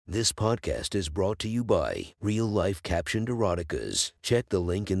This podcast is brought to you by Real Life Captioned Eroticas. Check the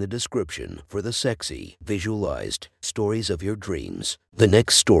link in the description for the sexy, visualized stories of your dreams. The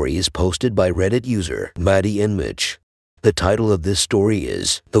next story is posted by Reddit user Maddie and Mitch. The title of this story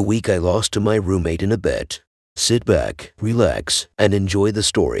is The Week I Lost to My Roommate in a Bet. Sit back, relax, and enjoy the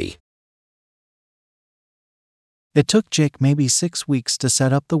story. It took Jake maybe 6 weeks to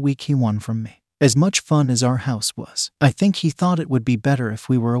set up the week he won from me. As much fun as our house was, I think he thought it would be better if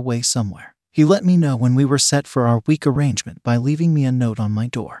we were away somewhere. He let me know when we were set for our week arrangement by leaving me a note on my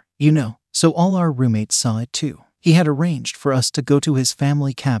door. So all our roommates saw it too. He had arranged for us to go to his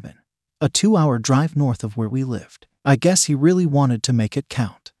family cabin, a 2-hour drive north of where we lived. I guess he really wanted to make it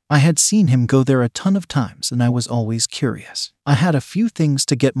count. I had seen him go there a ton of times and I was always curious. I had a few things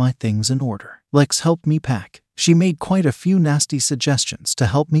to get my things in order. Lex helped me pack. She made quite a few nasty suggestions to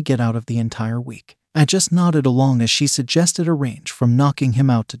help me get out of the entire week. I just nodded along as she suggested a range from knocking him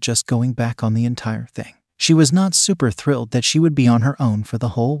out to just going back on the entire thing. She was not super thrilled that she would be on her own for the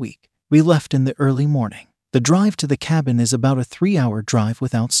whole week. We left in the early morning. The drive to the cabin is about a 3-hour drive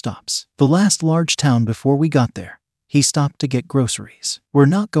without stops. The last large town before we got there, he stopped to get groceries. We're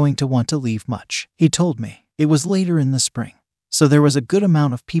not going to want to leave much, he told me. It was later in the spring, so there was a good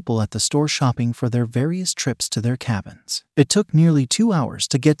amount of people at the store shopping for their various trips to their cabins. It took nearly 2 hours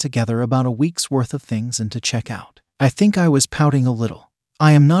to get together about a week's worth of things and to check out. I think I was pouting a little.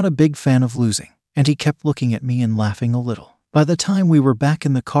 I am not a big fan of losing, and he kept looking at me and laughing a little. By the time we were back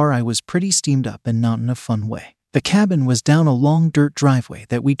in the car, I was pretty steamed up and not in a fun way. The cabin was down a long dirt driveway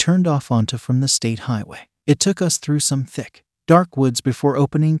that we turned off onto from the state highway. It took us through some thick, dark woods before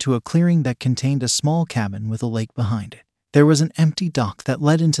opening to a clearing that contained a small cabin with a lake behind it. There was an empty dock that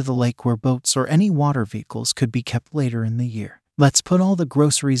led into the lake where boats or any water vehicles could be kept later in the year. Let's put all the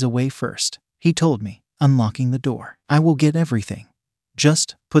groceries away first, he told me, unlocking the door. I will get everything.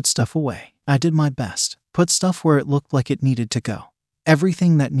 Just put stuff away. I did my best. Put stuff where it looked like it needed to go.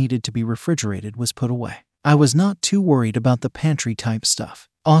 Everything that needed to be refrigerated was put away. I was not too worried about the pantry type stuff.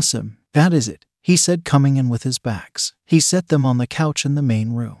 Awesome, that is it, he said, coming in with his bags. He set them on the couch in the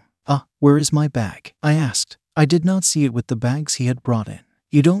main room. Where is my bag? I asked. I did not see it with the bags he had brought in.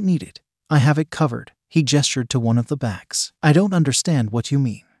 You don't need it. I have it covered. He gestured to one of the bags. I don't understand what you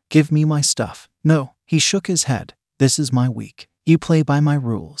mean. Give me my stuff. No, he shook his head. This is my week. You play by my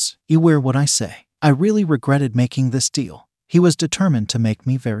rules. You wear what I say. I really regretted making this deal. He was determined to make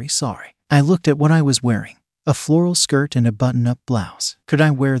me very sorry. I looked at what I was wearing. A floral skirt and a button-up blouse. Could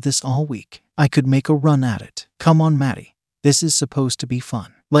I wear this all week? I could make a run at it. Come on, Maddie. This is supposed to be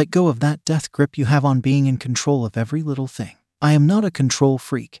fun. Let go of that death grip you have on being in control of every little thing. I am not a control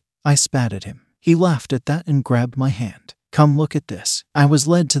freak. I spat at him. He laughed at that and grabbed my hand. Come look at this. I was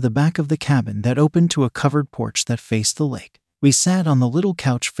led to the back of the cabin that opened to a covered porch that faced the lake. We sat on the little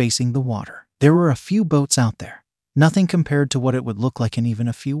couch facing the water. There were a few boats out there. Nothing compared to what it would look like in even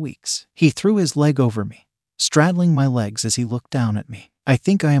a few weeks. He threw his leg over me, straddling my legs as he looked down at me. I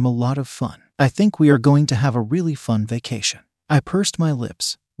think I am a lot of fun. I think we are going to have a really fun vacation. I pursed my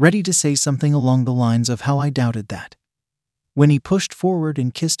lips, ready to say something along the lines of how I doubted that, when he pushed forward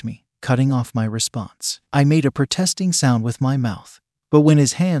and kissed me, cutting off my response. I made a protesting sound with my mouth, but when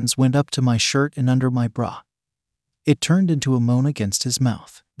his hands went up to my shirt and under my bra, it turned into a moan against his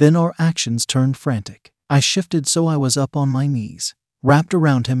mouth. Then our actions turned frantic. I shifted so I was up on my knees, wrapped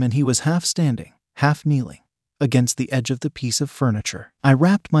around him, and he was half standing, half kneeling, against the edge of the piece of furniture. I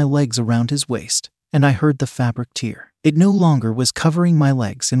wrapped my legs around his waist, and I heard the fabric tear. It no longer was covering my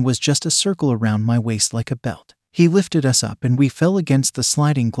legs and was just a circle around my waist like a belt. He lifted us up and we fell against the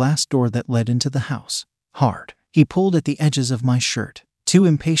sliding glass door that led into the house. Hard. He pulled at the edges of my shirt, too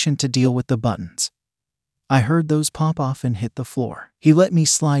impatient to deal with the buttons. I heard those pop off and hit the floor. He let me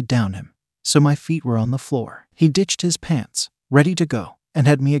slide down him, so my feet were on the floor. He ditched his pants, ready to go, and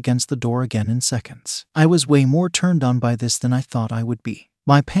had me against the door again in seconds. I was way more turned on by this than I thought I would be.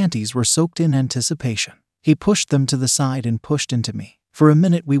 My panties were soaked in anticipation. He pushed them to the side and pushed into me. For a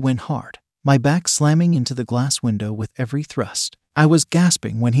minute we went hard, my back slamming into the glass window with every thrust. I was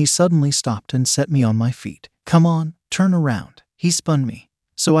gasping when he suddenly stopped and set me on my feet. Come on, turn around. He spun me,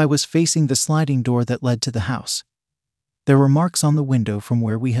 so I was facing the sliding door that led to the house. There were marks on the window from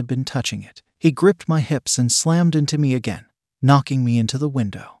where we had been touching it. He gripped my hips and slammed into me again, knocking me into the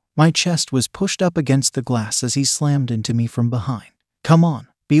window. My chest was pushed up against the glass as he slammed into me from behind. Come on,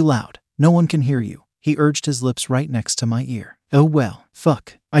 be loud. No one can hear you. He urged, his lips right next to my ear. Oh well,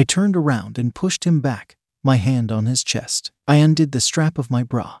 fuck. I turned around and pushed him back, my hand on his chest. I undid the strap of my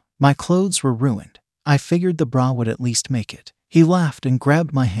bra. My clothes were ruined. I figured the bra would at least make it. He laughed and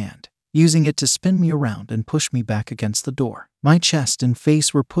grabbed my hand. using it to spin me around and push me back against the door. My chest and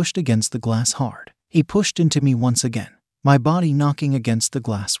face were pushed against the glass hard. He pushed into me once again, my body knocking against the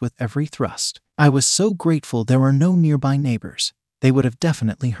glass with every thrust. I was so grateful there were no nearby neighbors. They would have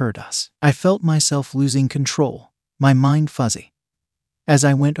definitely heard us. I felt myself losing control, my mind fuzzy. As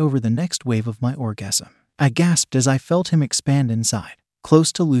I went over the next wave of my orgasm, I gasped as I felt him expand inside,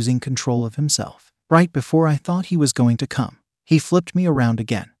 close to losing control of himself. Right before I thought he was going to come, he flipped me around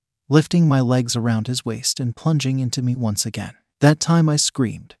again, lifting my legs around his waist and plunging into me once again. That time I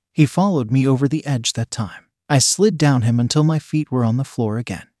screamed. He followed me over the edge that time. I slid down him until my feet were on the floor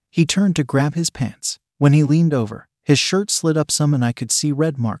again. He turned to grab his pants. When he leaned over, his shirt slid up some and I could see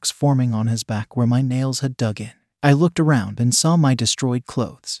red marks forming on his back where my nails had dug in. I looked around and saw my destroyed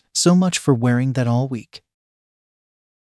clothes. So much for wearing that all week.